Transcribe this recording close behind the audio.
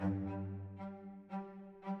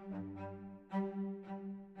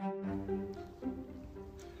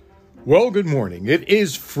Well, good morning. It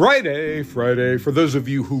is Friday. For those of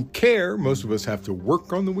you who care, most of us have to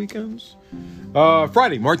work on the weekends.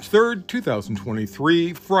 Friday, March 3rd,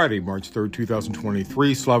 2023.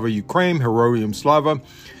 Slava Ukraine, Heroium Slava.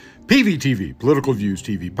 PVTV, Political Views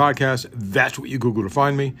TV Podcast. That's what you Google to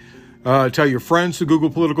find me. Tell your friends to Google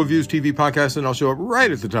Political Views TV Podcast, and I'll show up right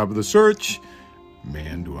at the top of the search.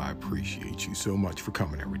 Man, do I appreciate you so much for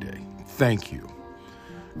coming every day. Thank you.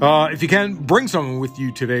 If you can, bring someone with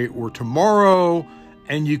you today or tomorrow,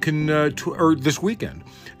 and you can, or this weekend,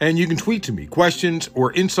 and you can tweet to me questions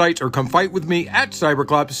or insights, or come fight with me at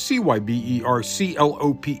Cyberclops,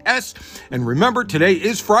 CYBERCLOPS. And remember, today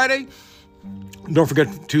is Friday. Don't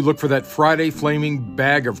forget to look for that Friday flaming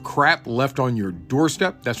bag of crap left on your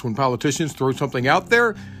doorstep. That's when politicians throw something out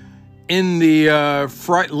there in the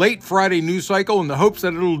late Friday news cycle in the hopes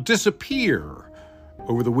that it'll disappear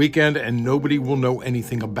over the weekend and nobody will know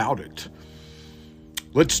anything about it.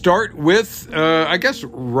 Let's start with,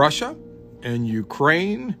 Russia and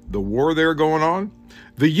Ukraine, the war there going on.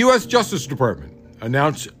 The U.S. Justice Department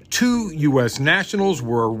announced 2 U.S. nationals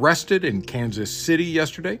were arrested in Kansas City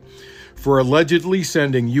yesterday for allegedly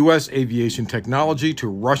sending U.S. aviation technology to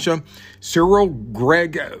Russia. Cyril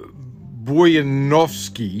Greg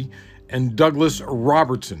Buyanovsky and Douglas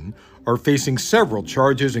Robertson are facing several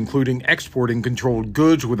charges, including exporting controlled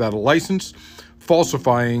goods without a license,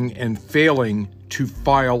 falsifying and failing to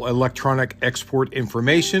file electronic export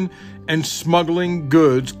information, and smuggling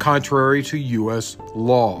goods contrary to U.S.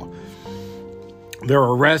 law. Their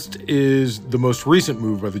arrest is the most recent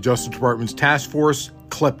move by the Justice Department's task force,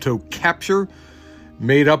 KleptoCapture,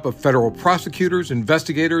 made up of federal prosecutors,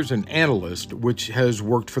 investigators, and analysts, which has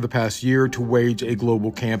worked for the past year to wage a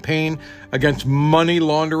global campaign against money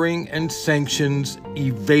laundering and sanctions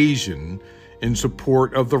evasion in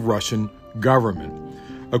support of the Russian government.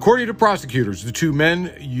 According to prosecutors, the two men's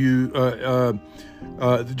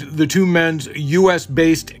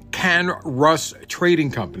U.S.-based Canrus trading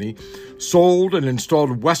company sold and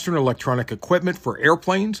installed Western electronic equipment for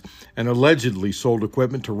airplanes and allegedly sold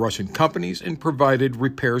equipment to Russian companies and provided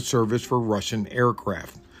repair service for Russian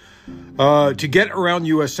aircraft. To get around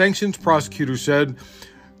U.S. sanctions, prosecutors said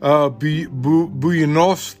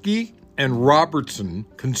Buyanovsky and Robertson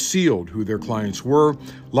concealed who their clients were,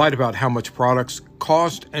 lied about how much products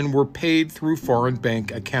cost, and were paid through foreign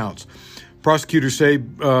bank accounts. Prosecutors say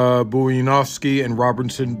Buyanovsky and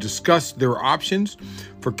Robertson discussed their options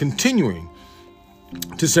for continuing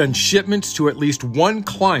to send shipments to at least one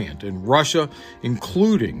client in Russia,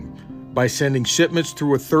 including by sending shipments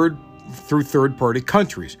through third-party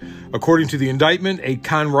countries. According to the indictment, a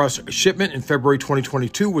Canrus shipment in February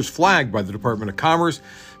 2022 was flagged by the Department of Commerce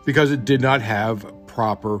because it did not have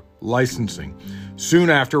proper licensing. Soon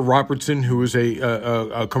after, Robertson, who is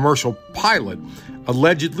a commercial pilot,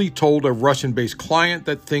 allegedly told a Russian-based client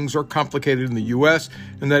that things are complicated in the U.S.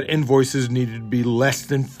 and that invoices needed to be less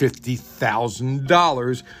than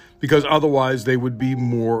 $50,000 because otherwise there would be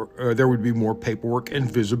more paperwork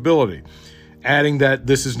and visibility, adding that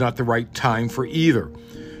this is not the right time for either.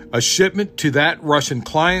 A shipment to that Russian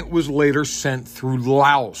client was later sent through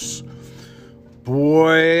Laos.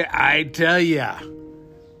 Boy, I tell ya.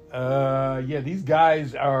 These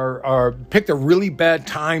guys are picked a really bad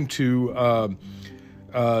time to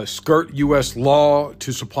skirt U.S. law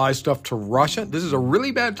to supply stuff to Russia. This is a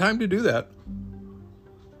really bad time to do that.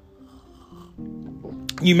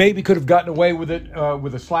 You maybe could have gotten away with it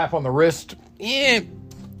with a slap on the wrist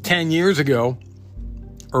 10 years ago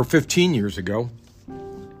or 15 years ago.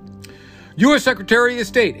 U.S. Secretary of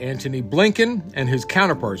State Antony Blinken and his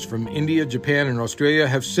counterparts from India, Japan, and Australia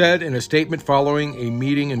have said in a statement following a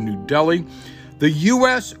meeting in New Delhi, the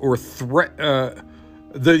use or threat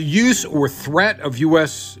of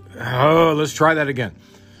U.S. Let's try that again.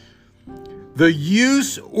 The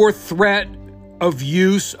use or threat of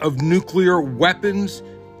use of nuclear weapons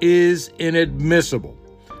is inadmissible.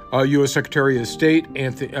 U.S. Secretary of State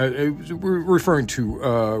referring to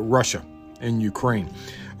Russia and Ukraine.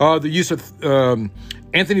 The use of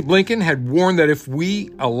Antony Blinken had warned that if we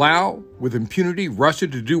allow with impunity Russia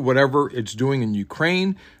to do whatever it's doing in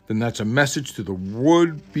Ukraine, then that's a message to the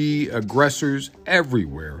would-be aggressors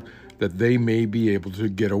everywhere that they may be able to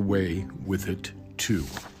get away with it too.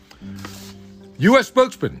 U.S.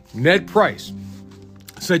 spokesman Ned Price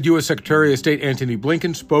said U.S. Secretary of State Antony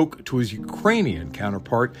Blinken spoke to his Ukrainian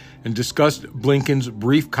counterpart and discussed Blinken's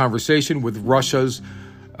brief conversation with Russia's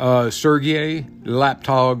Sergei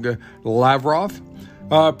Lavrov.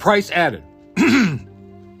 Price added,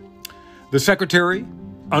 the secretary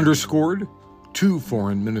underscored to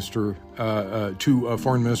Foreign Minister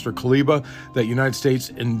Kuleba that United States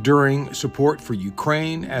enduring support for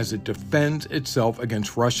Ukraine as it defends itself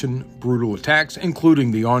against Russian brutal attacks,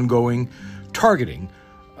 including the ongoing targeting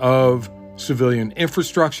of civilian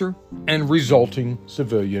infrastructure and resulting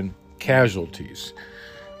civilian casualties.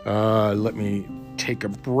 Let me take a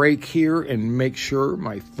break here and make sure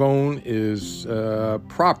my phone is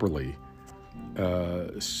properly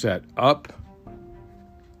set up.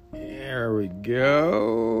 There we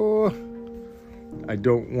go. I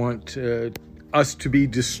don't want us to be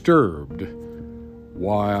disturbed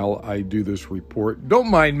while I do this report. Don't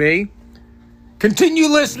mind me. Continue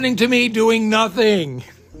listening to me doing nothing.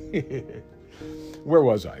 Where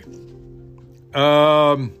was I?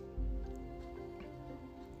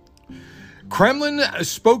 Kremlin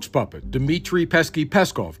spokespuppet Dmitry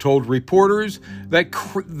Peskov told reporters that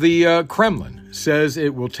the Kremlin says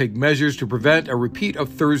it will take measures to prevent a repeat of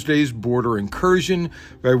Thursday's border incursion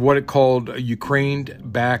by what it called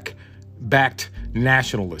Ukraine-backed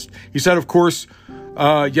nationalists. He said, of course,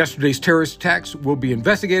 yesterday's terrorist attacks will be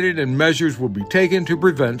investigated and measures will be taken to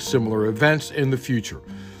prevent similar events in the future.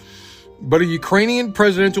 But a Ukrainian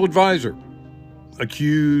presidential advisor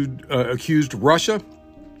accused Russia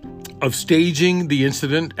of staging the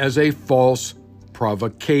incident as a false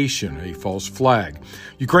provocation, a false flag.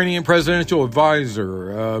 Ukrainian presidential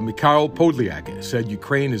advisor Mikhail Podolyak said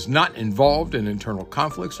Ukraine is not involved in internal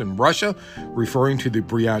conflicts in Russia, referring to the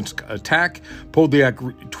Bryansk attack. Podolyak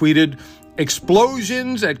tweeted,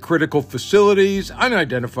 "Explosions at critical facilities,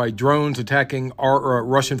 unidentified drones attacking our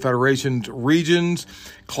Russian Federation's regions,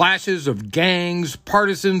 clashes of gangs,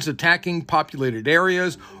 partisans attacking populated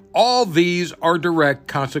areas. All these are direct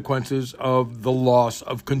consequences of the loss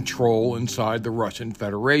of control inside the Russian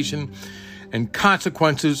Federation and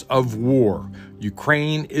consequences of war.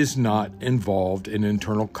 Ukraine is not involved in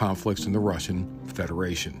internal conflicts in the Russian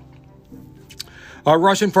Federation."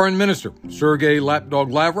 Russian Foreign Minister Sergei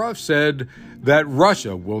Lavrov said that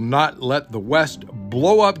Russia will not let the West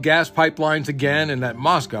blow up gas pipelines again and that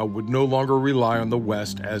Moscow would no longer rely on the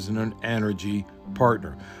West as an energy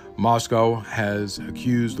partner. Moscow has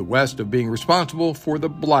accused the West of being responsible for the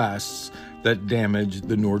blasts that damaged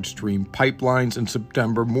the Nord Stream pipelines in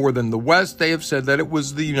September. More than the West, they have said that it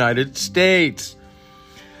was the United States.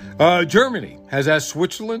 Germany has asked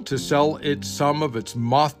Switzerland to sell some of its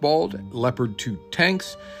mothballed Leopard 2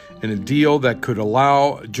 tanks in a deal that could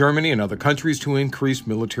allow Germany and other countries to increase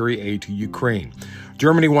military aid to Ukraine.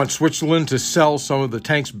 Germany wants Switzerland to sell some of the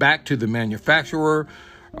tanks back to the manufacturer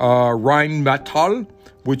Rheinmetall,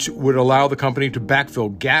 which would allow the company to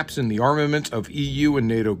backfill gaps in the armaments of EU and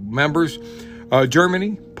NATO members.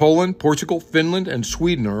 Germany, Poland, Portugal, Finland, and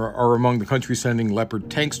Sweden are among the countries sending Leopard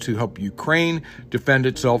tanks to help Ukraine defend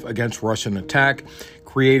itself against Russian attack,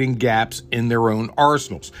 creating gaps in their own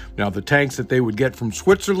arsenals. Now, the tanks that they would get from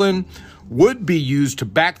Switzerland would be used to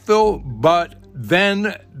backfill, but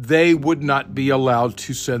then they would not be allowed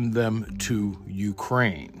to send them to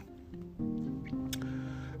Ukraine.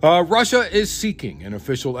 Russia is seeking an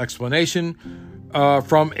official explanation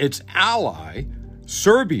from its ally,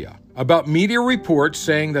 Serbia, about media reports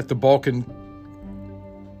saying that the Balkan...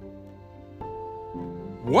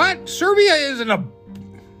 What? Serbia isn't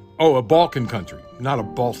a Balkan country, not a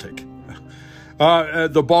Baltic.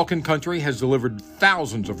 The Balkan country has delivered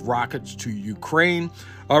thousands of rockets to Ukraine.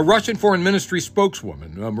 Russian Foreign Ministry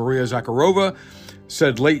spokeswoman Maria Zakharova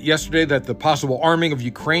said late yesterday that the possible arming of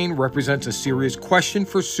Ukraine represents a serious question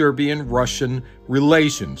for Serbian-Russian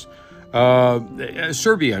relations.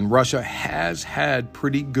 Serbia and Russia has had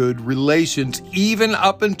pretty good relations even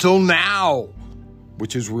up until now,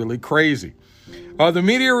 which is really crazy. The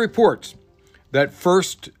media reports that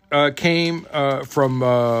first came from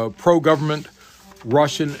pro-government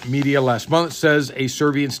Russian media last month says a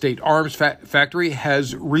Serbian state arms factory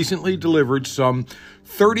has recently delivered some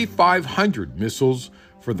 3,500 missiles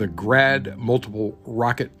for the Grad multiple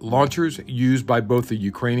rocket launchers used by both the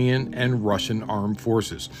Ukrainian and Russian armed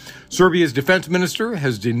forces. Serbia's defense minister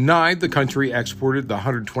has denied the country exported the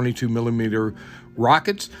 122-millimeter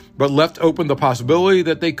rockets, but left open the possibility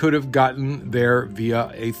that they could have gotten there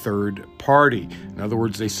via a third party. In other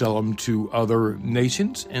words, they sell them to other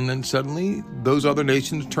nations, and then suddenly those other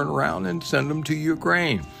nations turn around and send them to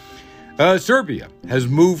Ukraine. Serbia has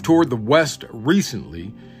moved toward the West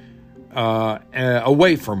recently,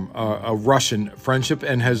 away from a Russian friendship,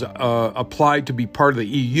 and has applied to be part of the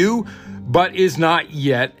EU, but is not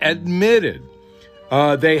yet admitted.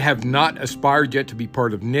 They have not aspired yet to be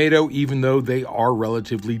part of NATO, even though they are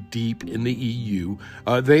relatively deep in the EU.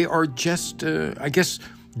 They are just,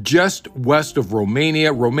 just west of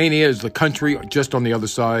Romania. Romania is the country just on the other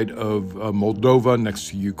side of Moldova, next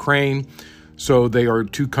to Ukraine. So they are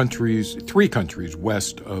three countries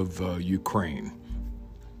west of Ukraine.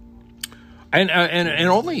 And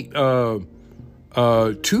only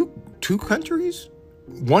two countries?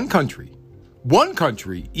 One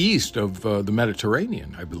country east of the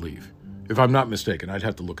Mediterranean, I believe, if I'm not mistaken. I'd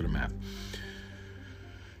have to look at a map.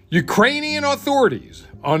 Ukrainian authorities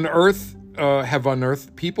have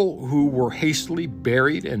unearthed people who were hastily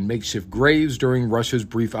buried in makeshift graves during Russia's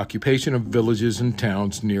brief occupation of villages and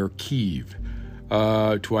towns near Kyiv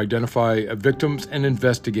to identify victims and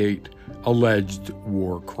investigate alleged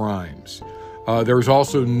war crimes. There is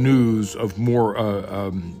also news of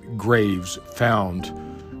more graves found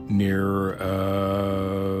near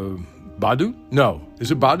Badu? No.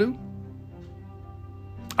 Is it Badu?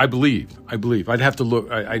 I believe. I'd have to look.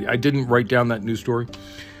 I didn't write down that news story.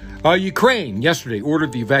 Ukraine yesterday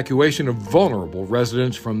ordered the evacuation of vulnerable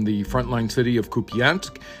residents from the frontline city of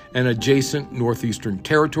Kupiansk and adjacent northeastern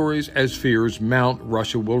territories as fears mount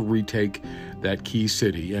Russia will retake that key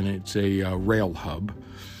city, and it's a rail hub.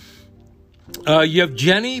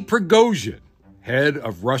 Yevgeny Prigozhin, head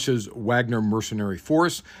of Russia's Wagner mercenary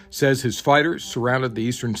force, says his fighters surrounded the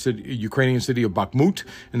Ukrainian city of Bakhmut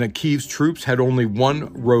and that Kyiv's troops had only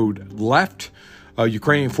one road left.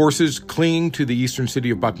 Ukrainian forces clinging to the eastern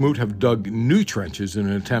city of Bakhmut have dug new trenches in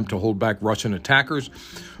an attempt to hold back Russian attackers.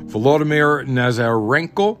 Volodymyr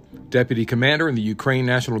Nazarenko, deputy commander in the Ukraine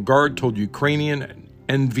National Guard, told Ukrainian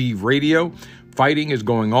NV Radio, "Fighting is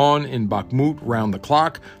going on in Bakhmut round the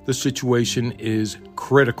clock. The situation is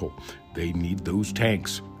critical. They need those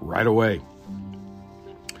tanks right away."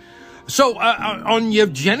 So on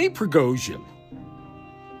Yevgeny Prigozhin,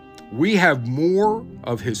 we have more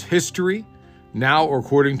of his history now,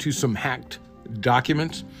 according to some hacked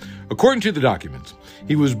documents. According to the documents,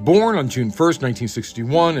 he was born on June 1st,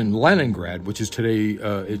 1961 in Leningrad, which is today,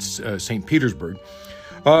 St. Petersburg.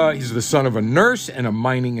 He's the son of a nurse and a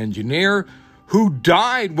mining engineer who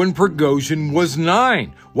died when Prigozhin was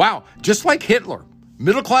 9. Wow, just like Hitler.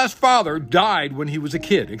 Middle-class father died when he was a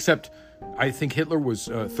kid, except I think Hitler was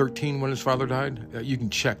 13 when his father died. You can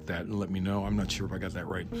check that and let me know. I'm not sure if I got that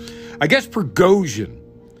right. I guess Prigozhin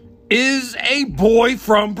is a boy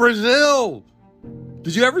from Brazil.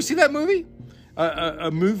 Did you ever see that movie? A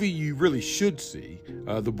movie you really should see,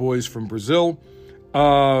 The Boys from Brazil.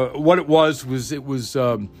 What it was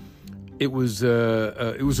a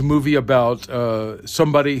movie about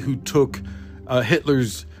somebody who took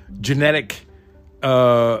Hitler's genetic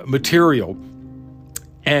material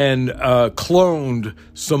and cloned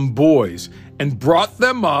some boys and brought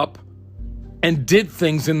them up and did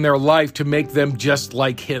things in their life to make them just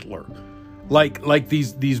like Hitler. Like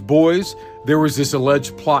these boys, there was this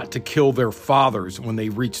alleged plot to kill their fathers when they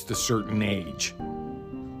reached a certain age,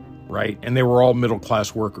 right? And they were all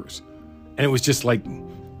middle-class workers. And it was just like,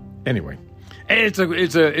 anyway, it's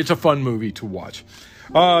a fun movie to watch.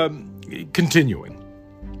 Continuing.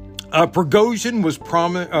 Prigozhin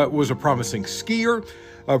was a promising skier.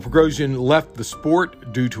 Prigozhin left the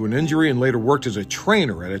sport due to an injury and later worked as a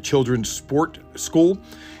trainer at a children's sport school.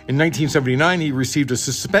 In 1979, he received a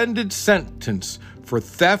suspended sentence for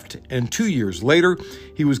theft, and 2 years later,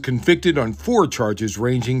 he was convicted on 4 charges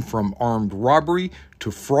ranging from armed robbery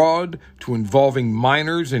to fraud to involving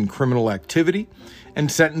minors in criminal activity, and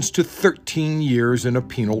sentenced to 13 years in a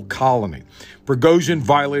penal colony. Prigozhin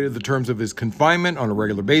violated the terms of his confinement on a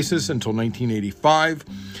regular basis until 1985,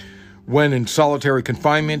 when in solitary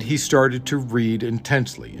confinement he started to read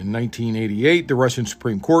intensely. In 1988, the Russian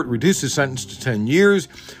Supreme Court reduced his sentence to 10 years,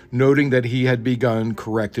 noting that he had begun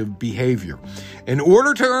corrective behavior. In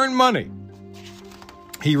order to earn money,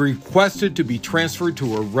 he requested to be transferred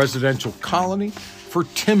to a residential colony for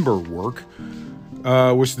timber work,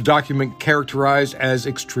 which the document characterized as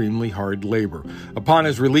extremely hard labor. Upon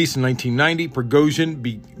his release in 1990, Prigozhin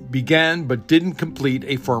began but didn't complete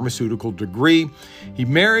a pharmaceutical degree. He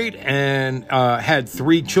married and had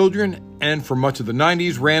 3 children, and for much of the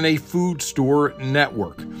 90s ran a food store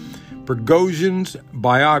network. Prigozhin's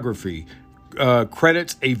biography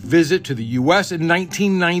credits a visit to the U.S. in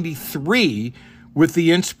 1993 with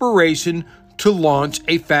the inspiration to launch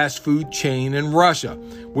a fast food chain in Russia,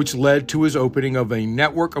 which led to his opening of a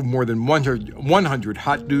network of more than 100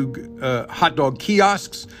 hot dog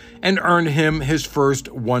kiosks and earned him his first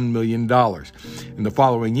 $1 million. In the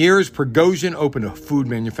following years, Prigozhin opened a food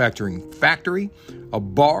manufacturing factory, a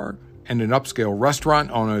bar, and an upscale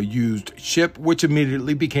restaurant on a used ship, which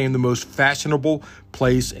immediately became the most fashionable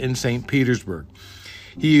place in St. Petersburg.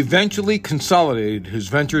 He eventually consolidated his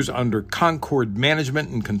ventures under Concord Management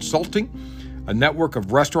and Consulting, a network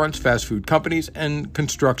of restaurants, fast food companies, and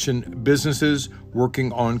construction businesses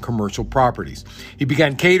working on commercial properties. He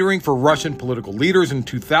began catering for Russian political leaders in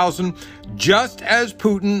 2000, just as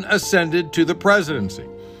Putin ascended to the presidency.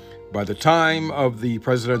 By the time of the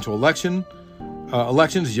presidential elections,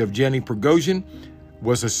 Yevgeny Prigozhin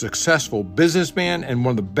was a successful businessman and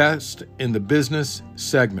one of the best in the business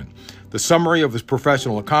segment. The summary of his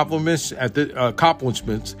professional accomplishments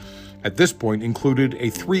at this point included a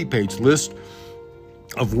 3-page list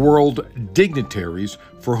of world dignitaries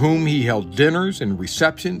for whom he held dinners and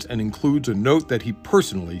receptions, and includes a note that he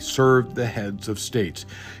personally served the heads of states.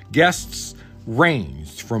 Guests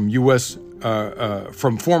ranged from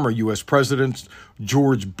former U.S. Presidents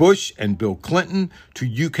George Bush and Bill Clinton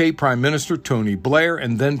to UK Prime Minister Tony Blair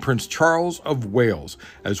and then Prince Charles of Wales,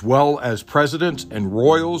 as well as presidents and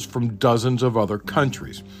royals from dozens of other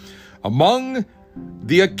countries. Among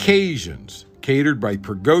the occasions catered by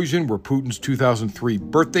Prigozhin were Putin's 2003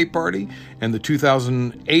 birthday party and the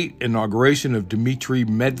 2008 inauguration of Dmitry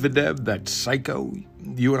Medvedev, that psycho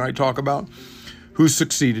you and I talk about, who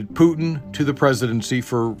succeeded Putin to the presidency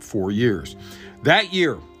for 4 years. That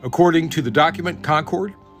year, according to the document,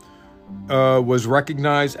 Concord was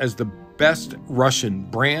recognized as the best Russian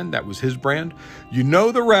brand. That was his brand. You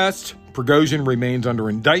know the rest. Prigozhin remains under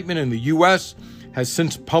indictment in the U.S., has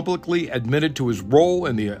since publicly admitted to his role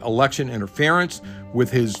in the election interference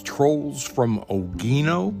with his trolls from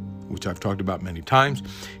Ogino, which I've talked about many times.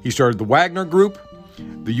 He started the Wagner Group.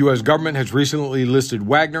 The U.S. government has recently listed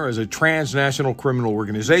Wagner as a transnational criminal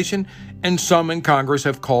organization, and some in Congress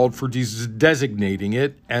have called for designating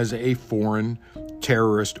it as a foreign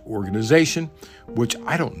terrorist organization, which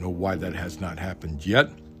I don't know why that has not happened yet.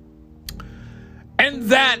 And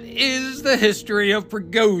that is the history of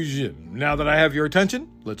Prigozhin. Now that I have your attention,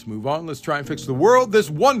 let's move on. Let's try and fix the world this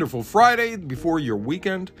wonderful Friday before your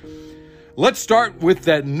weekend. Let's start with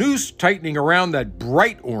that noose tightening around that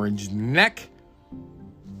bright orange neck.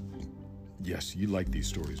 Yes, you like these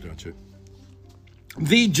stories, don't you?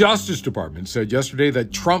 The Justice Department said yesterday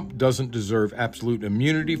that Trump doesn't deserve absolute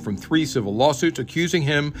immunity from 3 civil lawsuits accusing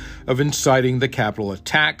him of inciting the Capitol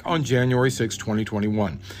attack on January 6,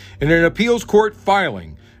 2021. In an appeals court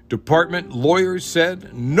filing, department lawyers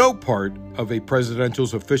said no part of a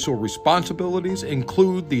presidential's official responsibilities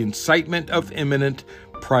include the incitement of imminent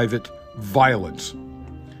private violence.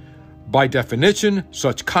 By definition,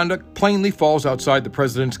 such conduct plainly falls outside the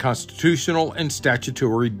president's constitutional and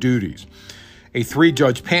statutory duties. A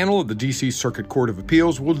 3-judge panel of the D.C. Circuit Court of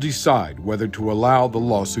Appeals will decide whether to allow the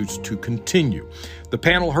lawsuits to continue. The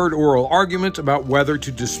panel heard oral arguments about whether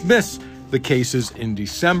to dismiss the cases in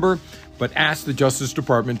December, but asked the Justice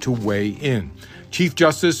Department to weigh in. Chief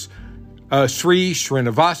Justice Sri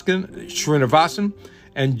Srinivasan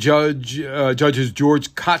and Judges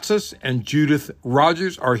George Katsas and Judith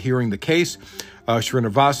Rogers are hearing the case.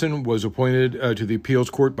 Srinivasan was appointed to the appeals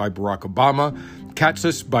court by Barack Obama,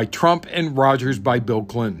 Katsas by Trump, and Rogers by Bill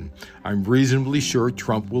Clinton. I'm reasonably sure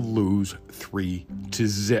Trump will lose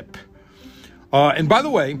 3-0. And by the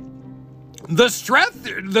way, the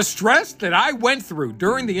stress that I went through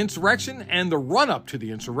during the insurrection and the run-up to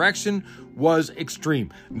the insurrection was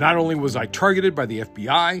extreme. Not only was I targeted by the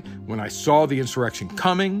FBI when I saw the insurrection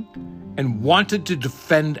coming and wanted to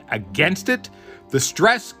defend against it, the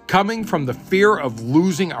stress coming from the fear of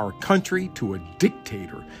losing our country to a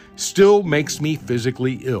dictator still makes me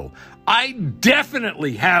physically ill. I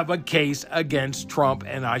definitely have a case against Trump,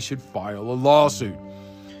 and I should file a lawsuit.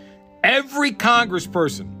 Every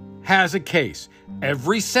congressperson has a case.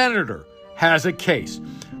 Every senator has a case.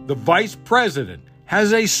 The vice president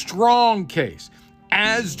has a strong case,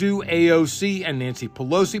 as do AOC and Nancy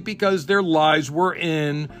Pelosi, because their lives were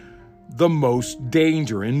in the most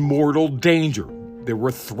danger, in mortal danger. There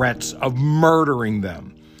were threats of murdering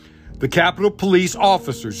them. The Capitol Police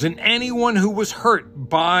officers and anyone who was hurt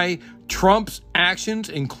by Trump's actions,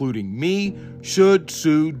 including me, should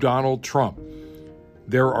sue Donald Trump.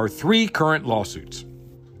 There are 3 current lawsuits.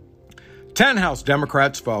 10 House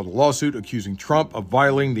Democrats filed a lawsuit accusing Trump of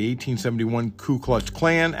violating the 1871 Ku Klux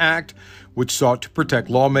Klan Act, which sought to protect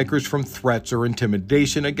lawmakers from threats or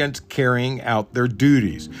intimidation against carrying out their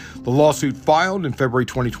duties. The lawsuit filed in February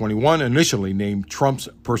 2021 initially named Trump's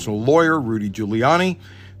personal lawyer, Rudy Giuliani,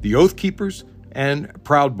 the Oath Keepers, and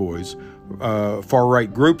Proud Boys,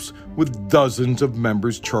 far-right groups with dozens of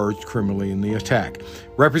members charged criminally in the attack.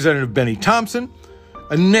 Representative Benny Thompson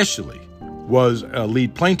initially was a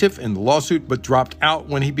lead plaintiff in the lawsuit, but dropped out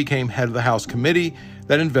when he became head of the House committee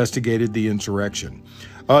that investigated the insurrection.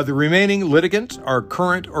 The remaining litigants are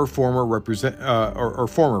current or former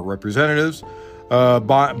representatives: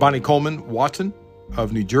 Bonnie Coleman Watson,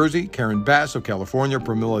 of New Jersey, Karen Bass of California,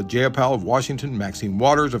 Pramila Jayapal of Washington, Maxine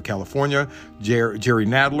Waters of California, Jerry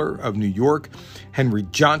Nadler of New York, Henry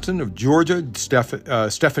Johnson of Georgia,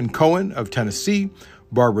 Stephen Cohen of Tennessee,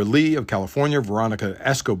 Barbara Lee of California, Veronica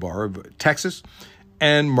Escobar of Texas,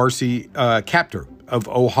 and Marcy Kaptur of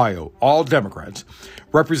Ohio, all Democrats.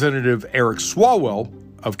 Representative Eric Swalwell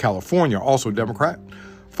of California, also Democrat,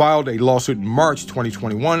 filed a lawsuit in March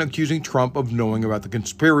 2021 accusing Trump of knowing about the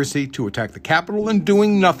conspiracy to attack the Capitol and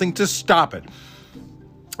doing nothing to stop it.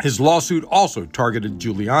 His lawsuit also targeted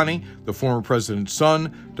Giuliani, the former president's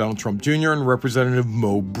son, Donald Trump Jr., and Representative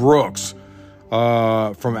Mo Brooks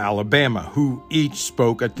from Alabama, who each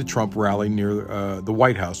spoke at the Trump rally near the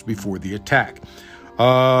White House before the attack.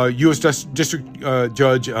 U.S. District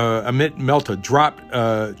Judge Amit Mehta dropped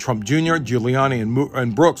Trump Jr., Giuliani,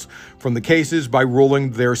 and Brooks from the cases by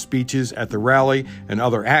ruling their speeches at the rally and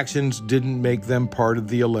other actions didn't make them part of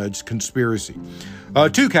the alleged conspiracy.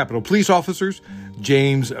 Two Capitol Police officers,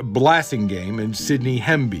 James Blasingame and Sidney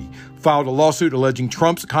Hemby, filed a lawsuit alleging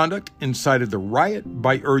Trump's conduct incited the riot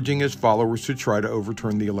by urging his followers to try to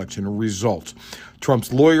overturn the election results.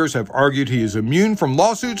 Trump's lawyers have argued he is immune from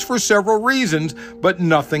lawsuits for several reasons, but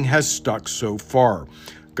nothing has stuck so far.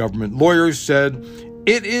 Government lawyers said,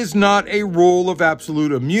 "It is not a rule of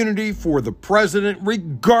absolute immunity for the president,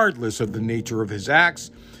 regardless of the nature of his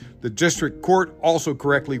acts." The district court also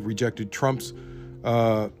correctly rejected Trump's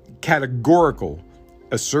categorical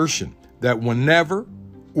assertion that whenever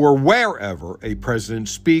or wherever a president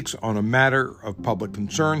speaks on a matter of public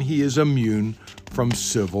concern, he is immune from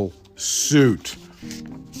civil suit.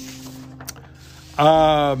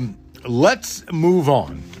 Let's move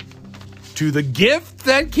on to the gift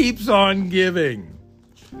that keeps on giving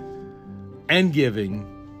and giving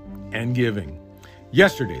and giving.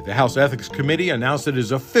 Yesterday, the House Ethics Committee announced it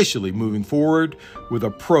is officially moving forward with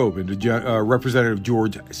a probe into Representative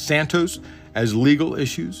George Santos as legal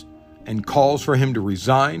issues and calls for him to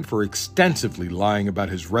resign for extensively lying about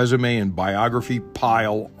his resume and biography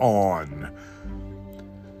pile on.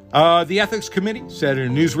 The Ethics Committee said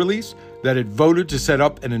in a news release that it voted to set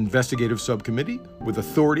up an investigative subcommittee with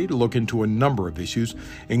authority to look into a number of issues,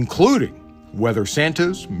 including whether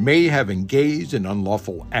Santos may have engaged in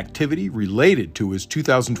unlawful activity related to his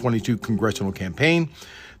 2022 congressional campaign.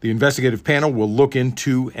 The investigative panel will look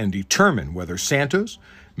into and determine whether Santos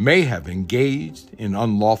may have engaged in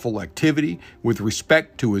unlawful activity with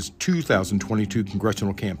respect to his 2022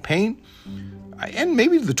 congressional campaign, and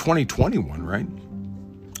maybe the 2021, right?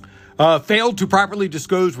 Failed to properly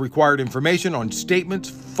disclose required information on statements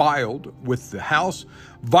filed with the House,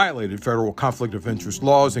 violated federal conflict of interest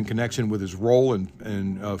laws in connection with his role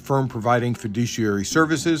in a firm providing fiduciary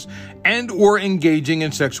services, and or engaging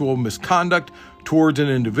in sexual misconduct towards an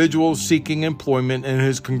individual seeking employment in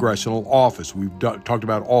his congressional office. We've talked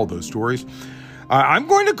about all those stories. I'm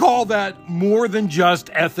going to call that more than just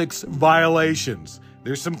ethics violations.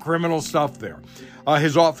 There's some criminal stuff there.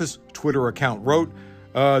 His office Twitter account wrote,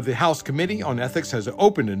 the House Committee on Ethics has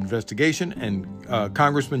opened an investigation, and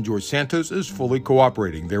Congressman George Santos is fully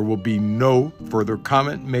cooperating. There will be no further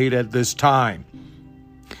comment made at this time.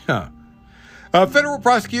 Federal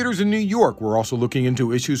prosecutors in New York were also looking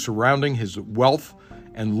into issues surrounding his wealth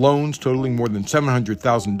and loans totaling more than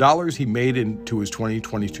 $700,000 he made into his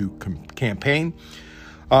 2022 campaign.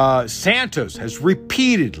 Santos has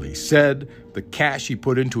repeatedly said the cash he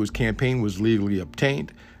put into his campaign was legally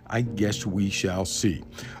obtained. I guess we shall see.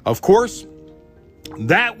 Of course,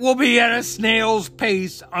 that will be at a snail's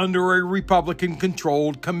pace under a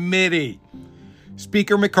Republican-controlled committee.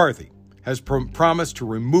 Speaker McCarthy has promised to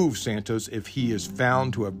remove Santos if he is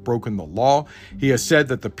found to have broken the law. He has said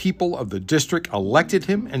that the people of the district elected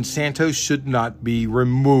him and Santos should not be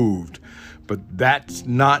removed. But that's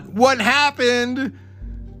not what happened,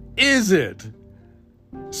 is it?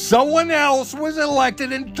 Someone else was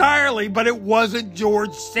elected entirely, but it wasn't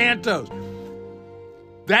George Santos.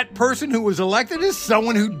 That person who was elected is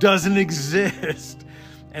someone who doesn't exist,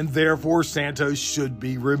 and therefore Santos should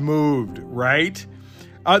be removed, right?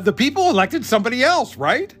 The people elected somebody else,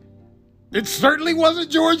 right? It certainly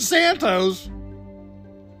wasn't George Santos.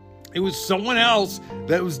 It was someone else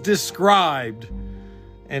that was described.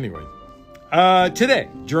 Anyway, today,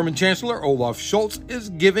 German Chancellor Olaf Scholz is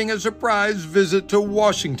giving a surprise visit to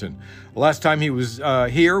Washington. Last time he was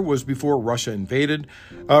here was before Russia invaded.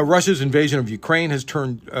 Russia's invasion of Ukraine has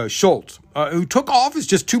turned Scholz, who took office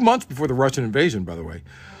just 2 months before the Russian invasion, by the way.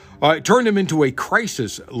 It turned him into a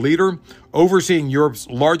crisis leader, overseeing Europe's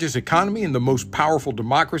largest economy and the most powerful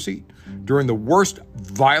democracy during the worst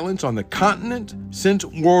violence on the continent since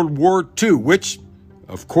World War II, which,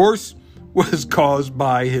 of course, was caused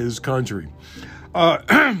by his country.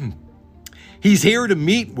 He's here to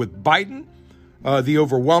meet with Biden. The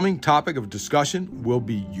overwhelming topic of discussion will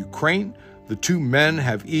be Ukraine. The two men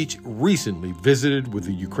have each recently visited with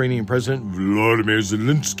the Ukrainian President Volodymyr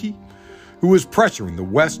Zelensky, who is pressuring the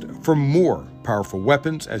West for more powerful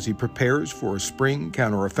weapons as he prepares for a spring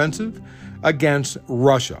counteroffensive against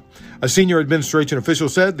Russia. A senior administration official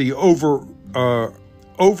said the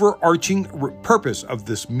overarching purpose of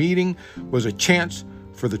this meeting was a chance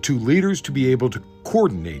for the two leaders to be able to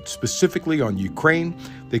coordinate specifically on Ukraine.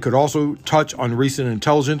 They could also touch on recent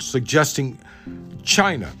intelligence suggesting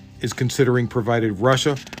China is considering providing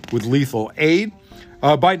Russia with lethal aid.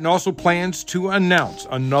 Biden also plans to announce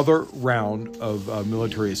another round of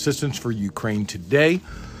military assistance for Ukraine today.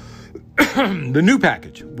 The new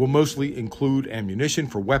package will mostly include ammunition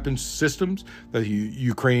for weapons systems that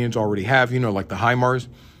Ukrainians already have, like the HIMARS.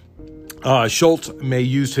 Schultz may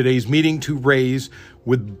use today's meeting to raise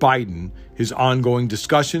with Biden his ongoing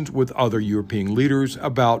discussions with other European leaders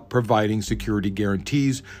about providing security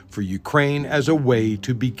guarantees for Ukraine as a way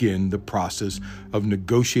to begin the process of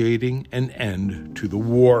negotiating an end to the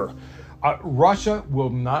war. Russia will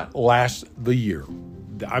not last the year.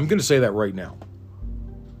 I'm going to say that right now.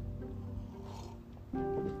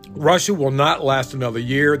 Russia will not last another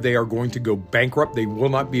year. They are going to go bankrupt. They will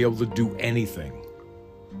not be able to do anything.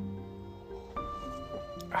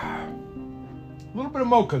 A little bit of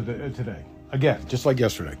mocha today. Again, just like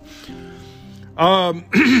yesterday.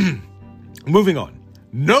 Moving on.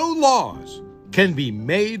 No laws can be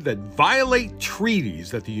made that violate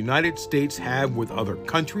treaties that the United States have with other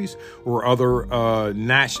countries or other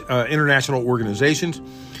international organizations.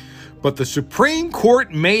 But the Supreme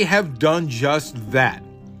Court may have done just that.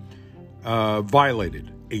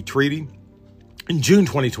 Violated a treaty. In June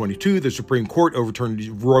 2022, the Supreme Court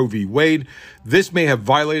overturned Roe v. Wade. This may have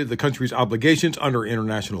violated the country's obligations under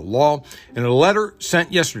international law. In a letter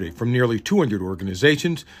sent yesterday from nearly 200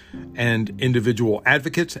 organizations and individual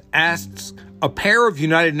advocates, asks a pair of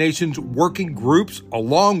United Nations working groups,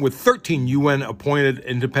 along with 13 UN-appointed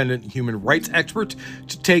independent human rights experts,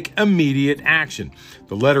 to take immediate action.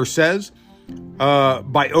 The letter says,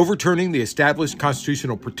 by overturning the established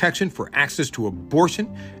constitutional protection for access to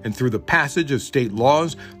abortion and through the passage of state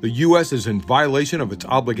laws, the U.S. is in violation of its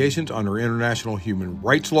obligations under international human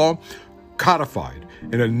rights law, codified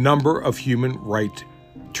in a number of human rights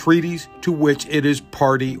treaties to which it is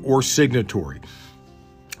party or signatory.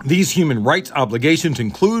 These human rights obligations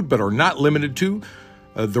include, but are not limited to,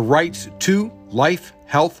 the rights to life,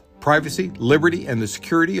 health, privacy, liberty, and the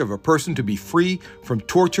security of a person to be free from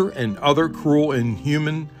torture and other cruel,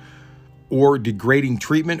 inhuman, or degrading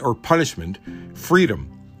treatment or punishment, freedom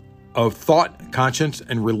of thought, conscience,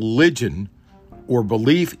 and religion or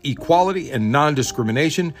belief, equality and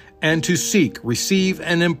non-discrimination, and to seek, receive,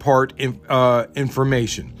 and impart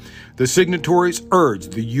information. The signatories urge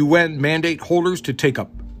the UN mandate holders to take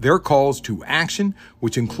up their calls to action,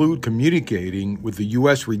 which include communicating with the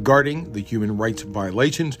U.S. regarding the human rights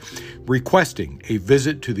violations, requesting a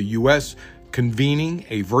visit to the U.S., convening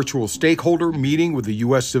a virtual stakeholder meeting with the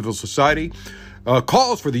U.S. civil society,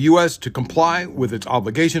 calls for the U.S. to comply with its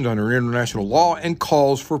obligations under international law, and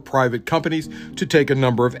calls for private companies to take a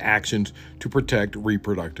number of actions to protect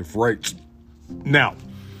reproductive rights. Now,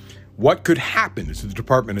 what could happen is the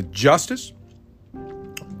Department of Justice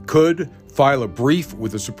could file a brief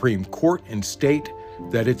with the Supreme Court and state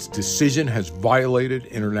that its decision has violated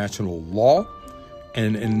international law,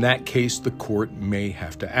 and in that case, the court may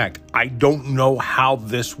have to act. I don't know how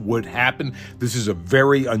this would happen. This is a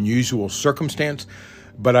very unusual circumstance,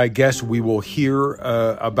 but I guess we will hear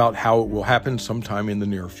about how it will happen sometime in the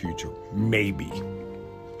near future. Maybe.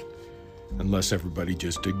 Unless everybody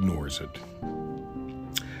just ignores it.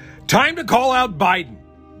 Time to call out Biden,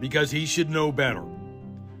 because he should know better.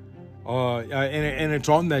 And it's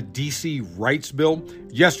on that D.C. rights bill.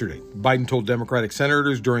 Yesterday, Biden told Democratic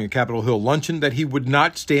senators during a Capitol Hill luncheon that he would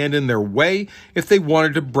not stand in their way if they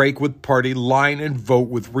wanted to break with party line and vote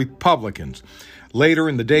with Republicans. Later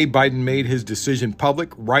in the day, Biden made his decision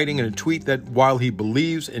public, writing in a tweet that while he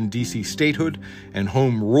believes in D.C. statehood and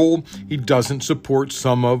home rule, he doesn't support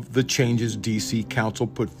some of the changes D.C. Council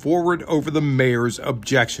put forward over the mayor's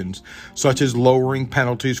objections, such as lowering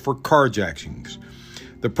penalties for carjackings.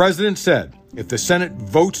 The president said, if the Senate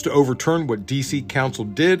votes to overturn what D.C. Council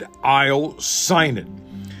did, I'll sign it.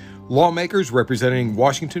 Lawmakers representing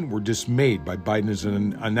Washington were dismayed by Biden's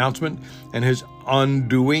announcement and his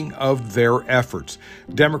undoing of their efforts.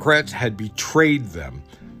 Democrats had betrayed them,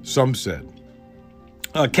 some said.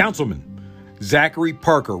 Councilman Zachary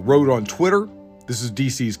Parker wrote on Twitter, this is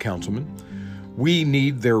D.C.'s councilman, we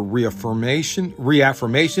need their reaffirmation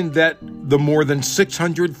that the more than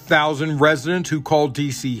 600,000 residents who call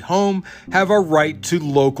D.C. home have a right to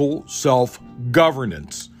local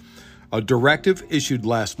self-governance. A directive issued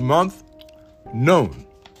last month, known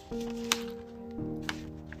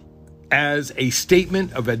as a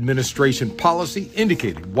statement of administration policy,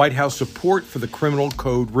 indicated White House support for the criminal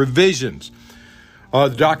code revisions. The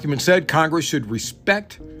document said Congress should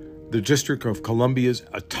respect the District of Columbia's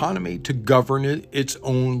autonomy to govern its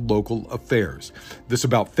own local affairs. This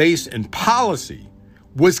about-face and policy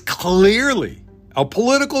was clearly a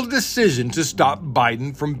political decision to stop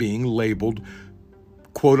Biden from being labeled,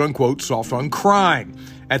 quote-unquote, soft on crime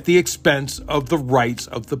at the expense of the rights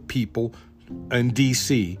of the people in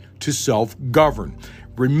D.C. to self-govern.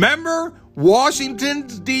 Remember Washington,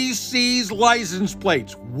 D.C.'s license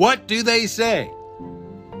plates. What do they say?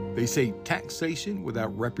 They say taxation without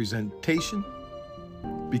representation,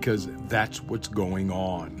 because that's what's going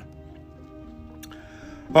on.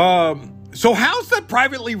 So how's that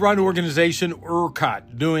privately run organization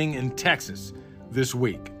ERCOT doing in Texas this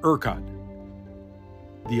week? ERCOT,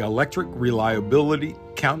 the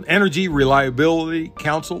Energy Reliability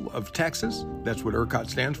Council of Texas. That's what ERCOT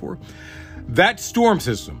stands for. That storm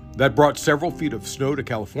system that brought several feet of snow to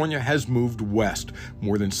California has moved west.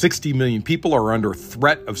 More than 60 million people are under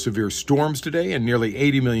threat of severe storms today, and nearly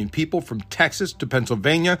 80 million people from Texas to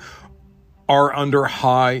Pennsylvania are under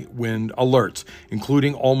high wind alerts,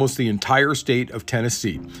 including almost the entire state of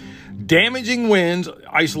Tennessee. Damaging winds,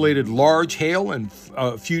 isolated large hail, and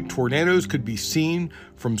a few tornadoes could be seen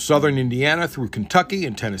from southern Indiana through Kentucky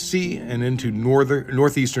and Tennessee and into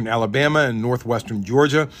northeastern Alabama and northwestern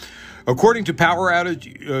Georgia. According to Power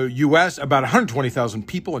Outage US, about 120,000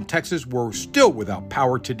 people in Texas were still without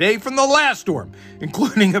power today from the last storm,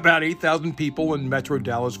 including about 8,000 people in Metro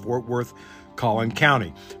Dallas-Fort Worth, Collin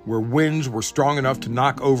County, where winds were strong enough to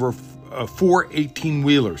knock over 4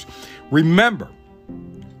 18-wheelers. Remember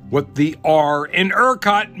what the R in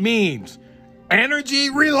ERCOT means. Energy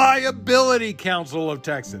Reliability Council of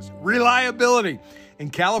Texas. Reliability. In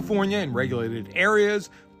California and regulated areas,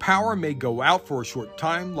 power may go out for a short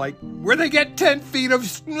time, like where they get 10 feet of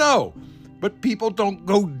snow. But people don't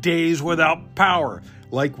go days without power,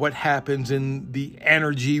 like what happens in the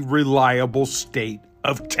energy reliable state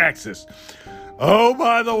of Texas. Oh,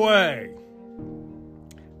 by the way,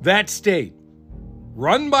 that state,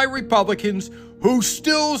 run by Republicans who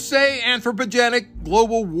still say anthropogenic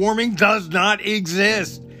global warming does not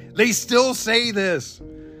exist. They still say this.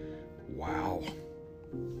 Wow.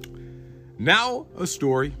 Now, a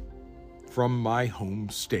story from my home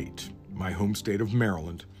state of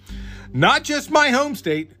Maryland. Not just my home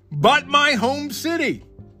state, but my home city.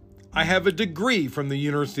 I have a degree from the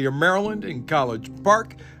University of Maryland in College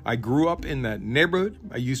Park. I grew up in that neighborhood.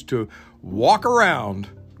 I used to walk around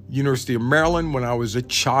University of Maryland when I was a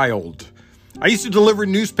child. I used to deliver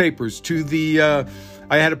newspapers to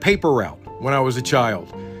I had a paper route when I was a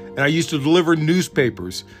child. And I used to deliver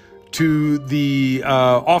newspapers to the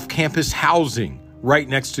off-campus housing right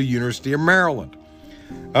next to University of Maryland.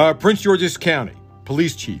 Prince George's County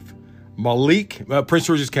Police Chief Malik, Prince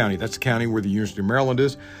George's County, that's the county where the University of Maryland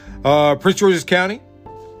is. Prince George's County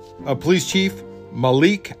Police Chief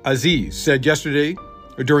Malik Aziz said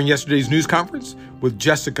during yesterday's news conference with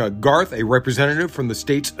Jessica Garth, a representative from the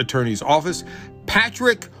state's attorney's office,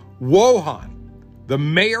 Patrick Wohan, the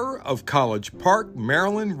mayor of College Park,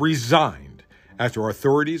 Maryland, resigned after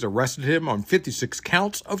authorities arrested him on 56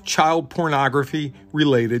 counts of child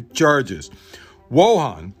pornography-related charges.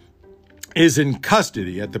 Wohan is in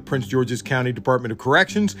custody at the Prince George's County Department of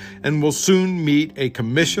Corrections and will soon meet a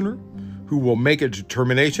commissioner who will make a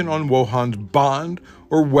determination on Wohan's bond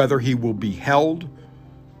or whether he will be held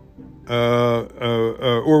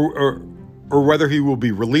or whether he will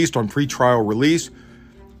be released on pretrial release.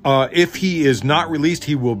 If he is not released,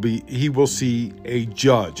 he will see a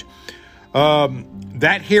judge.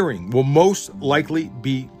 That hearing will most likely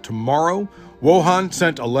be tomorrow. Wohan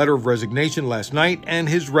sent a letter of resignation last night, and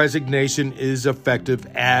his resignation is effective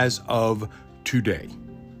as of today.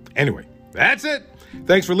 Anyway, that's it.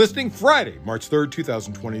 Thanks for listening. Friday, March 3rd,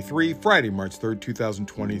 2023. Friday, March 3rd,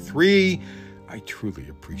 2023. I truly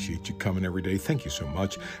appreciate you coming every day. Thank you so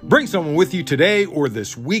much. Bring someone with you today or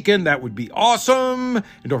this weekend. That would be awesome. And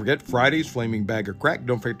don't forget, Friday's Flaming Bag of Crack.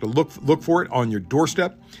 Don't forget to look for it on your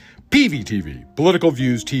doorstep. PVTV, Political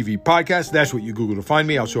Views TV Podcast. That's what you Google to find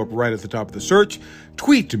me. I'll show up right at the top of the search.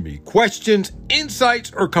 Tweet to me questions,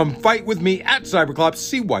 insights, or come fight with me at Cyberclops,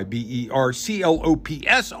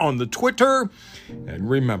 CYBERCLOPS on the Twitter. And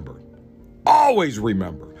remember, always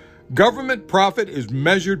remember, government profit is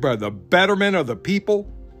measured by the betterment of the people.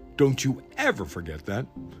 Don't you ever forget that.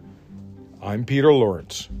 I'm Peter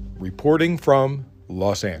Lawrence. reporting from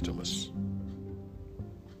Los Angeles.